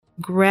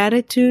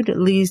Gratitude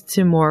leads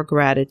to more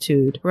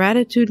gratitude.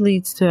 Gratitude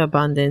leads to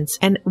abundance.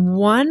 And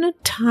one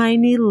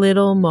tiny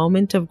little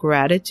moment of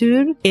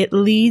gratitude, it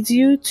leads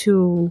you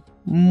to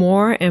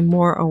more and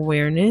more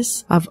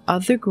awareness of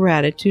other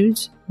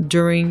gratitudes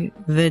during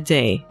the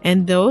day.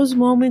 And those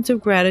moments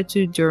of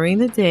gratitude during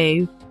the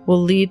day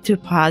will lead to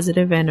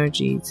positive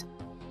energies.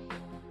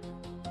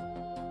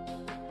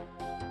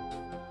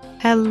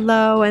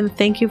 Hello, and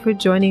thank you for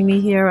joining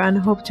me here on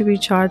Hope to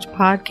Recharge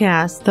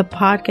podcast, the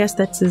podcast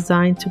that's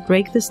designed to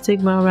break the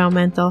stigma around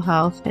mental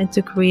health and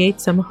to create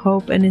some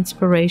hope and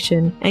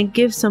inspiration and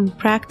give some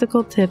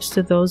practical tips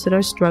to those that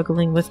are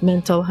struggling with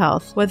mental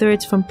health, whether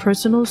it's from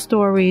personal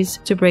stories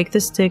to break the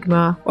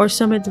stigma or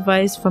some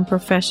advice from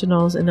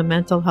professionals in the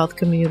mental health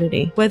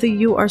community. Whether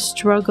you are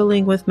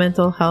struggling with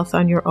mental health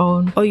on your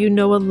own or you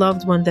know a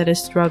loved one that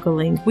is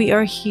struggling, we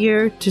are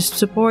here to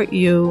support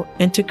you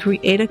and to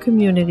create a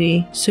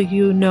community so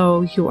you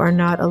know you are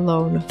not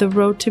alone. The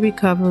road to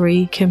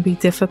recovery can be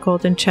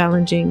difficult and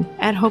challenging.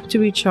 At Hope to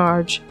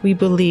Recharge, we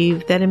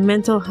believe that in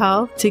mental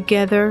health,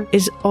 together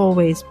is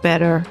always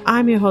better.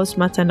 I'm your host,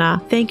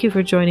 Matana. Thank you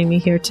for joining me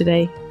here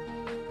today.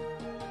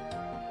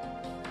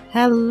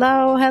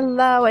 Hello.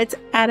 It's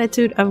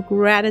Attitude of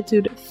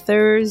Gratitude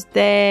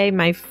Thursday,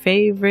 my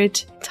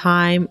favorite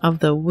time of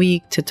the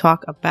week to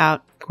talk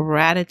about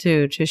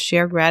gratitude, to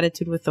share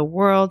gratitude with the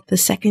world. The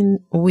second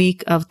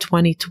week of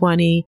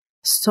 2020.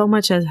 So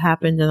much has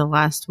happened in the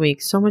last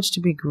week, so much to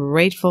be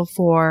grateful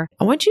for.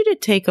 I want you to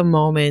take a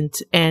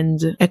moment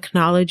and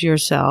acknowledge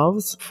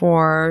yourselves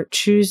for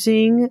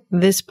choosing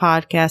this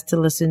podcast to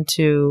listen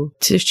to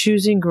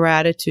choosing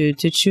gratitude,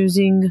 to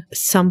choosing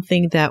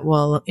something that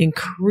will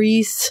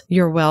increase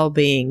your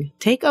well-being.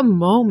 Take a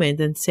moment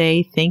and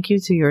say thank you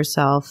to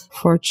yourself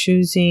for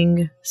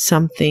choosing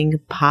something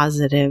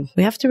positive.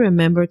 We have to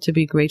remember to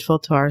be grateful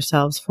to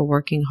ourselves for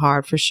working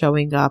hard, for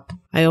showing up.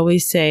 I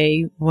always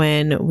say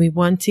when we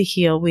want to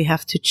heal, we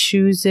have to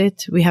choose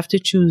it. We have to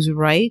choose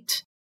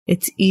right.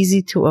 It's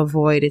easy to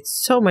avoid. It's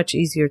so much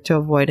easier to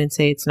avoid and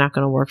say, it's not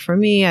going to work for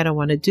me. I don't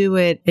want to do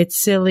it.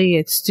 It's silly.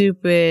 It's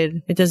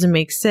stupid. It doesn't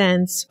make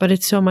sense. But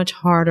it's so much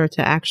harder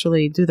to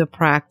actually do the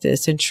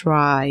practice and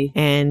try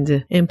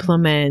and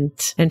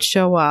implement and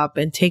show up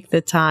and take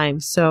the time.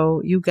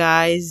 So you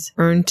guys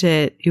earned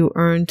it. You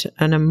earned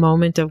a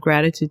moment of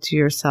gratitude to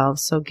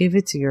yourselves. So give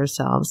it to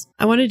yourselves.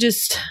 I want to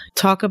just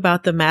talk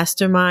about the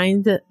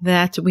mastermind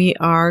that we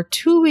are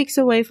 2 weeks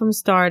away from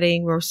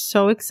starting. We're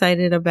so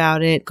excited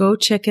about it. Go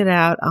check it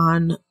out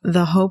on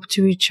the Hope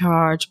to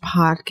Recharge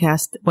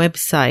podcast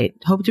website,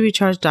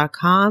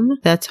 hopetorecharge.com.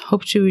 That's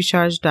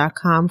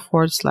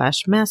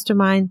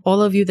hopetorecharge.com/mastermind.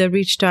 All of you that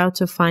reached out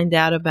to find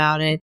out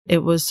about it,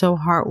 it was so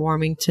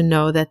heartwarming to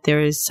know that there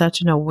is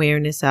such an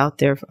awareness out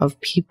there of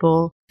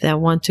people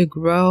that want to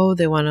grow,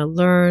 they want to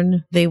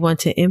learn, they want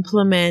to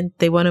implement,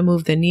 they want to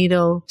move the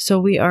needle. So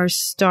we are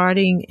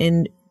starting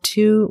in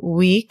 2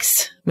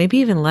 weeks, maybe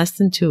even less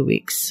than 2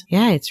 weeks.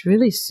 Yeah, it's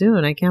really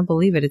soon. I can't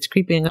believe it. It's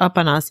creeping up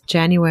on us.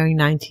 January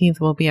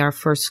 19th will be our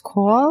first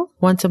call,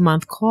 once a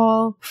month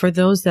call for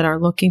those that are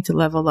looking to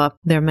level up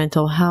their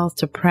mental health,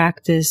 to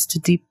practice, to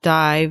deep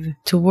dive,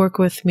 to work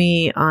with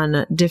me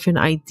on different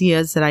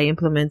ideas that I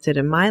implemented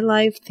in my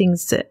life,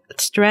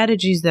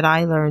 strategies that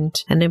I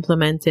learned and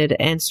implemented,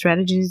 and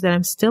strategies that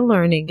I'm still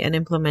learning and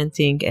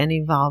implementing and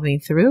evolving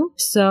through.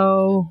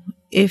 So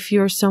if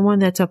you're someone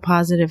that's a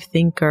positive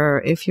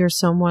thinker, if you're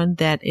someone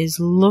that is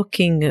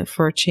looking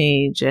for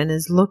change and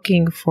is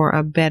looking for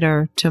a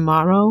better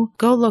tomorrow,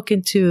 go look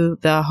into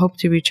the Hope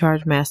to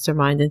Recharge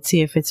Mastermind and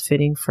see if it's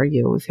fitting for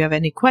you. If you have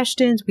any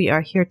questions, we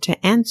are here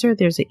to answer.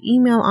 There's an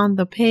email on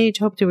the page,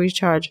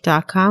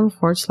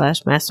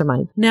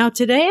 hopetorecharge.com/mastermind. Now,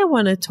 today I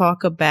want to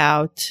talk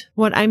about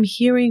what I'm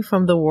hearing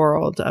from the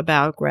world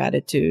about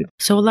gratitude.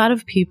 So a lot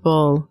of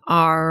people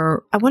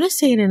are, I want to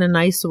say it in a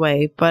nice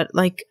way, but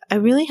I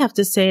really have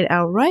to say it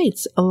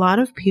outright. A lot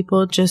of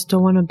people just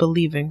don't want to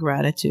believe in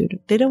gratitude.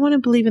 They don't want to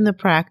believe in the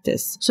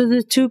practice. So there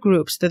are two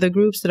groups. They're the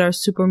groups that are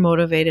super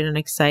motivated and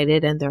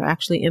excited, and they're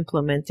actually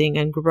implementing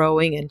and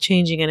growing and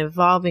changing and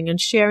evolving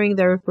and sharing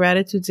their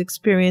gratitude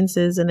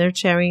experiences, and they're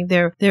sharing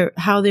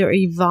how they're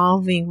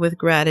evolving with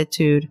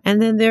gratitude.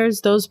 And then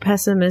there's those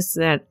pessimists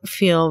that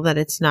feel that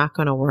it's not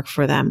going to work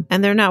for them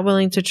and they're not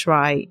willing to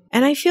try.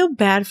 And I feel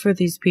bad for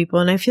these people,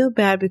 and I feel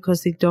bad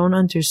because they don't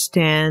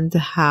understand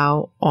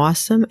how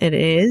awesome it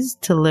is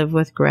to live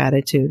with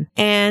gratitude.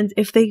 And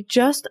if they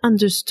just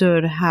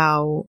understood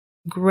how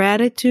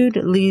gratitude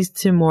leads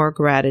to more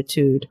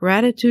gratitude,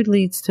 gratitude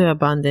leads to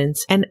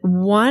abundance, and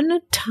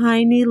one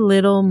tiny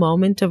little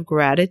moment of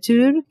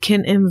gratitude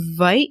can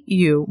invite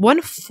you,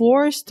 one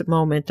forced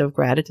moment of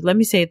gratitude, let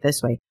me say it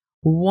this way,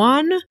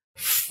 one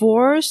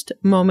forced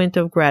moment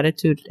of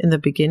gratitude in the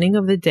beginning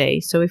of the day.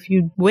 So if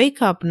you wake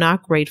up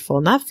not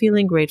grateful, not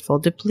feeling grateful,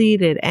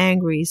 depleted,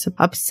 angry,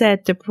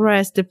 upset,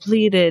 depressed,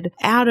 depleted,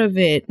 out of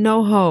it,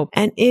 no hope.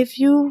 And if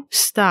you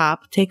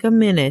stop, take a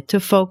minute to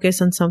focus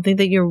on something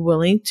that you're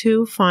willing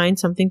to find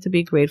something to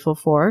be grateful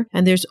for.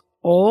 And there's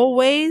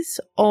always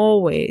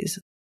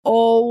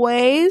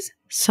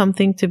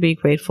something to be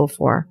grateful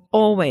for.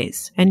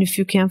 Always. And if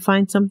you can't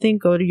find something,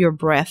 go to your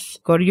breath.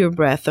 Go to your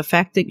breath. The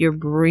fact that you're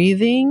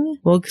breathing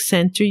will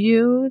center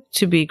you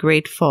to be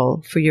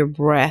grateful for your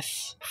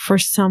breath, for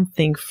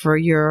something, for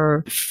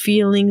your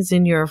feelings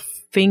in your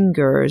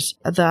fingers,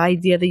 the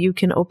idea that you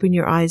can open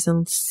your eyes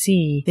and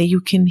see, that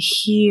you can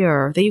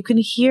hear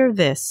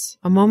this,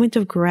 a moment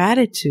of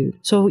gratitude.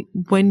 So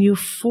when you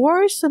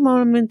force a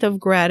moment of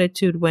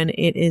gratitude when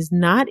it is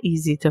not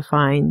easy to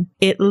find,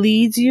 it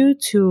leads you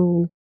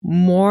to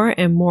more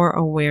and more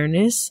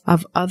awareness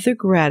of other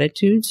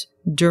gratitudes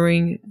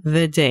during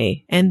the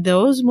day. And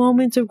those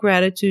moments of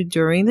gratitude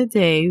during the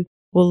day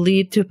will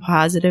lead to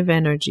positive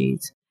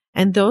energies.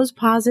 And those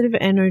positive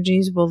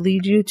energies will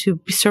lead you to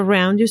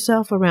surround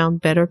yourself around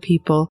better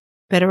people,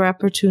 better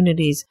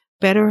opportunities,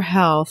 better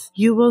health.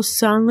 You will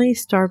suddenly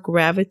start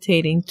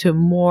gravitating to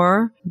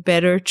more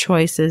better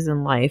choices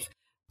in life,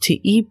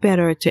 to eat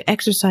better, to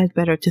exercise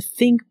better, to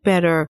think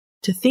better,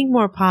 to think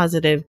more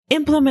positive,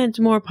 implement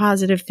more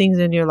positive things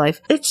in your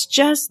life. It's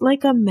just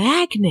like a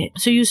magnet.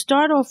 So you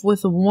start off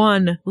with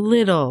one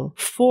little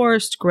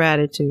forced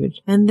gratitude,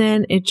 and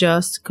then it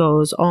just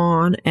goes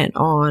on and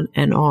on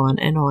and on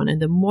and on.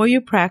 And the more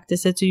you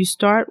practice it, so you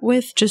start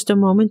with just a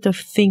moment of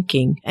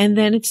thinking, and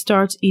then it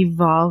starts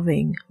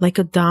evolving like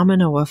a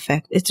domino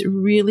effect. It's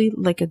really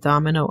like a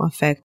domino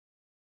effect.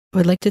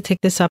 I'd like to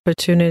take this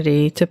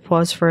opportunity to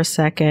pause for a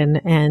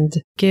second and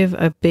give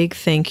a big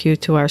thank you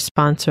to our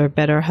sponsor,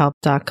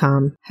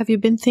 BetterHelp.com. Have you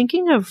been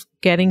thinking of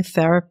getting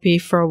therapy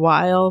for a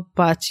while,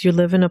 but you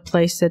live in a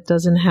place that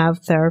doesn't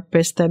have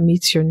therapists that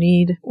meets your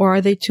need? Or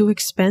are they too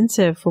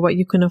expensive for what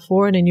you can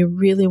afford and you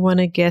really want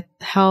to get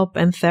help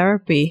and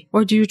therapy?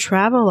 Or do you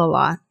travel a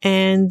lot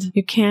and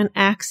you can't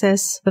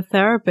access the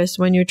therapist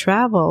when you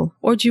travel?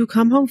 Or do you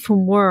come home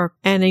from work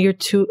and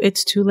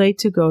it's too late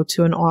to go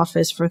to an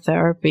office for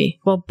therapy?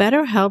 Well,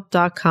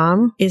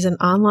 BetterHelp.com is an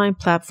online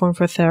platform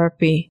for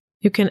therapy.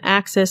 You can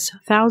access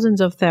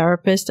thousands of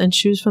therapists and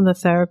choose from the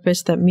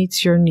therapist that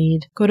meets your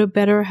need. Go to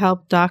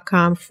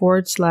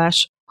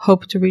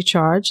BetterHelp.com/hope to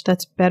recharge.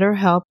 That's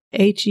BetterHelp,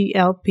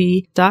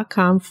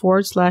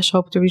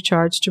 HELP.com/hope to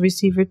recharge to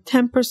receive your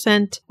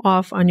 10%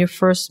 off on your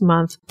first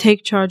month.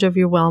 Take charge of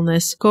your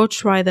wellness. Go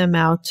try them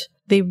out.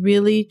 They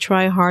really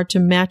try hard to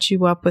match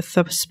you up with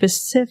a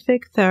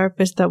specific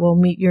therapist that will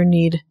meet your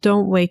need.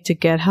 Don't wait to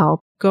get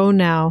help. Go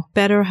now,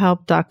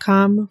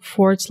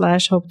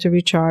 betterhelp.com/hope to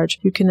recharge.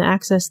 You can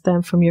access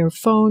them from your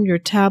phone, your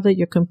tablet,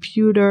 your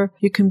computer.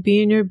 You can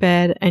be in your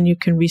bed and you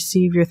can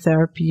receive your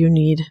therapy you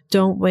need.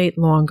 Don't wait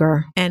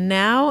longer. And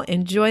now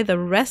enjoy the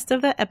rest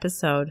of the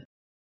episode.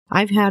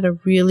 I've had a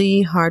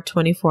really hard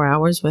 24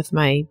 hours with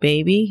my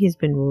baby. He's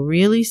been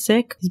really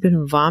sick. He's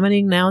been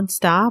vomiting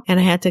nonstop, and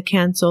I had to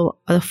cancel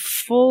a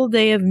full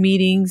day of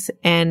meetings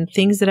and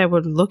things that I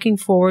was looking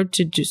forward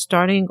to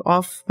starting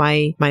off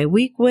my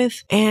week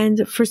with.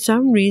 And for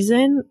some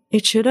reason,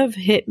 it should have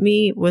hit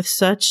me with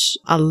such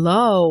a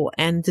low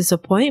and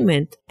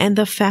disappointment. And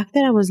the fact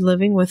that I was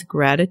living with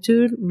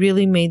gratitude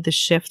really made the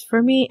shift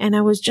for me, and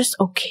I was just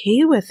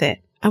okay with it.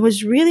 I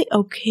was really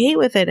okay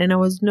with it, and I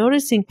was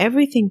noticing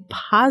everything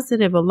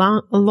positive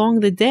along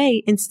the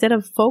day instead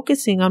of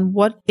focusing on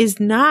what is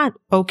not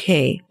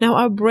okay. Now,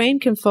 our brain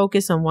can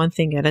focus on one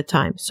thing at a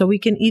time. So we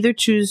can either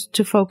choose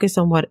to focus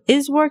on what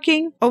is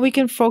working, or we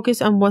can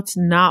focus on what's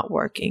not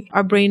working.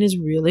 Our brain is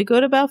really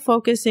good about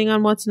focusing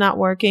on what's not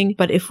working,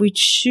 but if we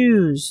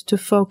choose to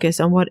focus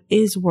on what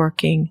is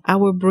working,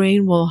 our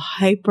brain will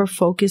hyper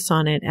focus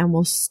on it and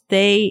will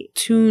stay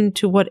tuned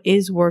to what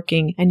is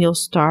working, and you'll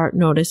start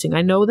noticing.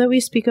 I know that we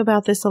speak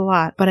about this a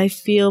lot, but I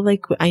feel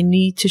like I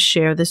need to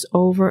share this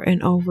over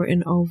and over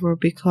and over,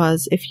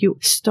 because if you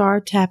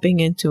start tapping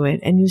into it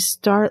and you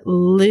start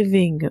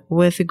living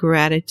with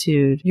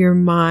gratitude, your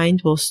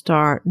mind will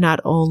start not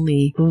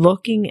only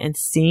looking and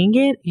seeing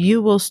it,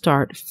 you will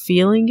start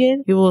feeling it,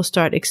 you will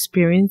start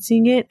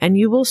experiencing it, and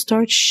you will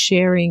start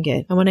sharing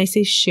it. And when I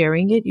say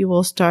sharing it, you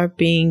will start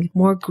being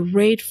more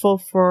grateful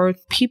for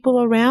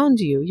people around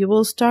you. You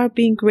will start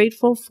being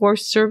grateful for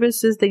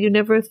services that you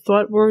never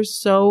thought were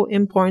so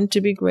important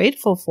to be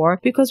grateful for,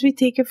 because we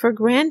take it for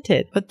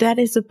granted. But that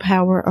is the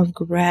power of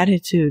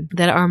gratitude,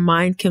 that our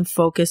mind can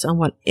focus on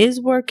what is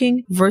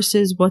working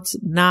versus what's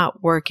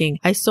not working.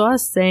 I saw a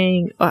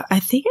saying, I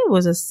think it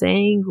was a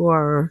saying,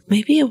 or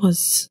maybe it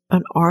was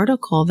an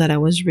article that I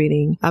was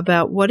reading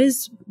about what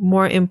is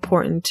more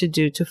important to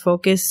do, to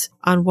focus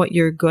on what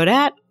you're good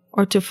at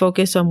or to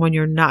focus on what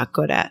you're not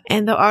good at.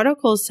 And the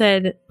article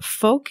said,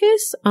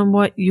 focus on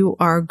what you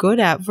are good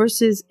at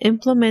versus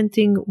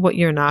implementing what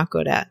you're not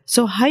good at.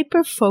 So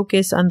hyper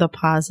focus on the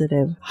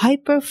positive,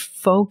 hyper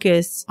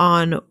focus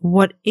on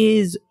what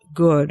is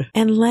good,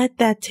 and let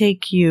that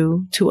take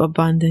you to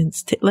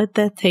abundance. Let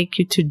that take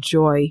you to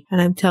joy.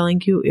 And I'm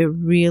telling you, it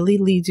really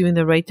leads you in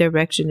the right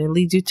direction. It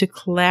leads you to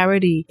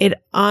clarity. It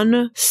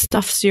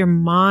unstuffs your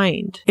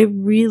mind. It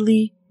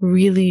really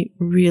really,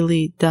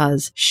 really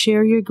does.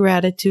 Share your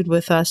gratitude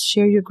with us.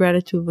 Share your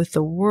gratitude with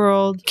the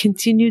world.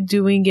 Continue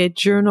doing it.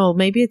 Journal.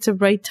 Maybe it's a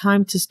right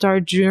time to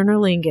start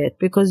journaling it,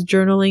 because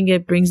journaling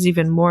it brings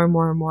even more and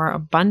more and more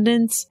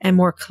abundance and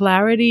more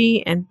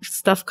clarity and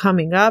stuff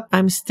coming up.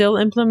 I'm still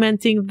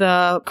implementing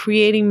the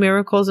Creating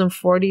Miracles in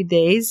 40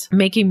 Days.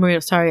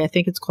 I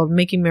think it's called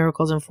Making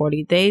Miracles in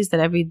 40 Days, that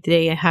every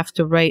day I have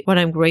to write what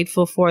I'm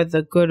grateful for,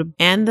 the good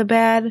and the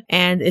bad.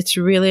 And it's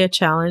really a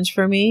challenge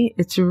for me.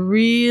 It's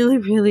really,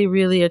 really,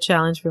 really a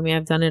challenge for me.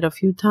 I've done it a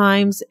few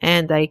times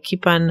and I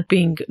keep on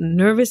being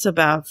nervous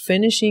about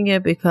finishing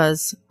it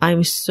because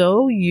I'm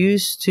so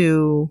used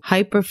to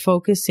hyper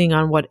focusing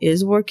on what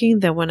is working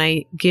that when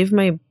I give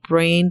my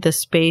brain the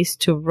space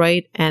to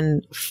write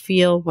and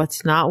feel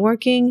what's not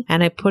working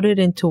and I put it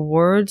into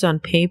words on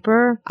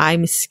paper,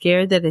 I'm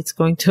scared that it's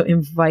going to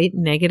invite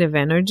negative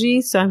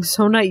energy. So I'm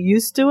so not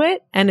used to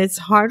it and it's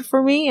hard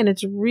for me, and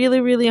it's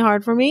really, really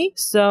hard for me.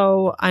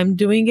 So I'm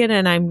doing it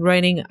and I'm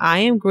writing I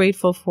am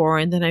grateful for,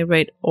 and then I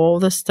write all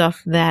the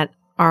stuff that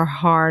are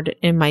hard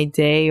in my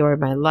day or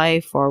my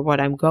life or what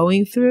I'm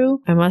going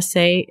through. I must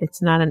say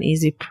it's not an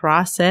easy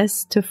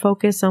process to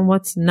focus on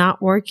what's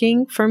not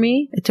working for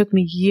me. It took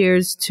me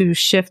years to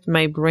shift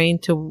my brain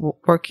to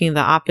working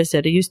the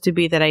opposite. It used to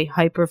be that I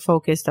hyper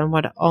focused on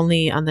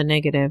only on the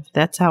negative.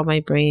 That's how my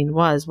brain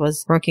was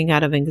working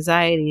out of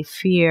anxiety,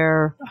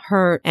 fear,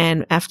 hurt.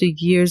 And after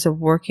years of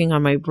working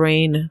on my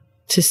brain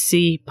to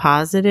see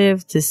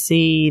positive, to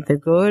see the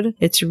good,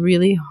 it's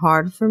really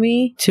hard for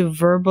me to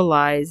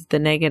verbalize the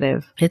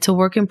negative. It's a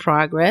work in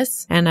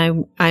progress, and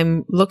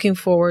I'm looking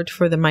forward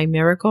for my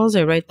miracles.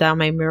 I write down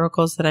my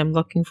miracles that I'm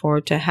looking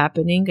forward to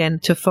happening,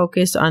 and to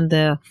focus on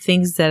the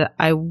things that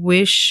I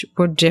wish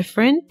were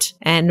different,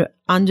 and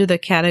under the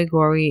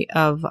category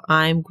of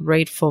I'm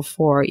grateful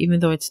for, even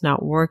though it's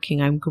not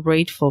working, I'm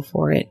grateful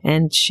for it,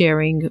 and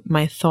sharing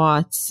my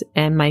thoughts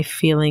and my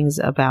feelings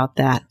about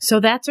that.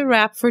 So that's a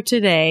wrap for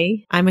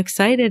today. I'm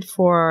excited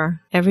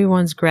for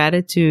everyone's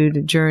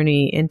gratitude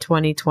journey in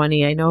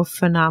 2020. I know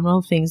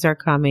phenomenal things are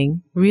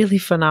coming. Really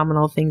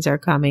phenomenal things are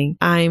coming.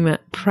 I'm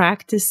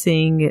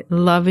practicing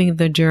loving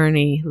the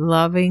journey.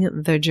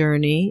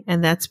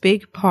 And that's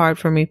big part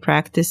for me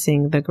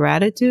practicing the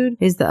gratitude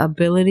is the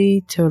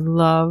ability to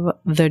love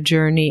the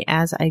journey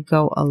as I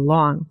go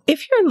along.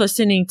 If you're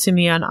listening to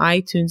me on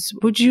iTunes,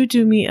 would you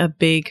do me a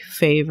big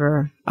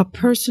favor? A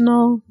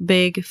personal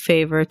big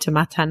favor to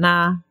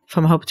Matana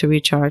from Hope to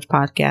Recharge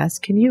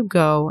podcast. Can you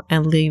go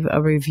and leave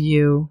a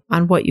review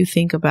on what you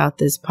think about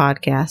this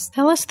podcast?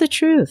 Tell us the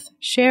truth.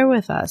 Share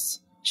with us.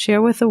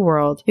 Share with the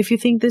world. If you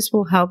think this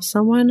will help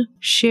someone,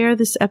 share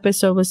this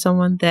episode with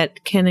someone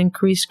that can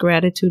increase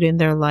gratitude in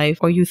their life,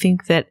 or you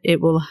think that it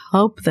will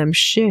help them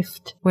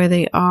shift where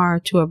they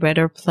are to a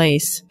better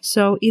place.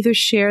 So either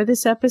share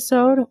this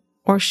episode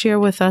or share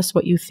with us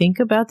what you think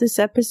about this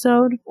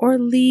episode, or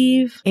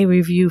leave a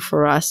review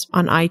for us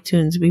on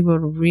iTunes. We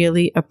would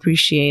really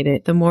appreciate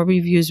it. The more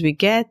reviews we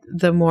get,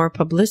 the more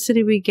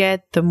publicity we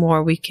get, the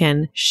more we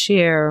can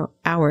share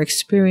our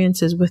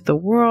experiences with the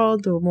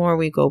world, the more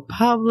we go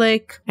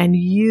public. And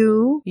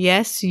you,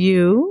 yes,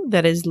 you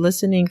that is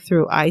listening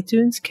through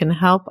iTunes can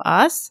help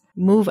us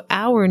move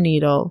our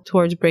needle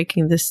towards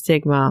breaking the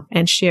stigma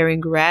and sharing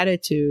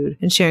gratitude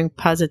and sharing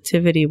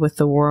positivity with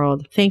the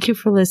world. Thank you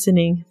for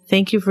listening.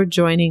 Thank you for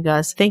joining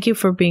us. Thank you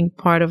for being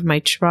part of my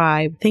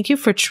tribe. Thank you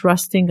for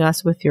trusting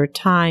us with your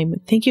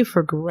time. Thank you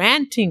for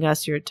granting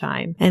us your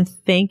time. And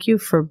thank you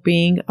for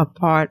being a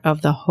part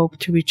of the Hope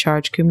to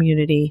Recharge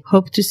community.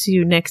 Hope to see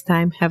you next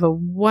time. Have a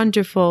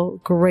wonderful,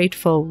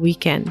 grateful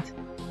weekend.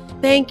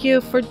 Thank you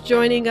for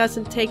joining us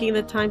and taking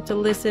the time to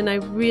listen. I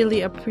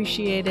really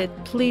appreciate it.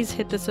 Please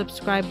hit the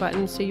subscribe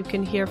button so you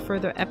can hear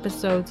further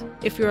episodes.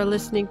 If you are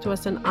listening to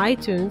us on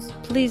iTunes,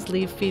 please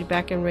leave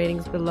feedback and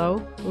ratings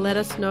below. Let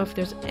us know if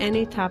there's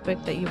any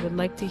topic that you would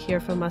like to hear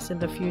from us in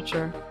the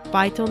future.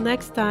 Bye till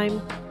next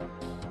time.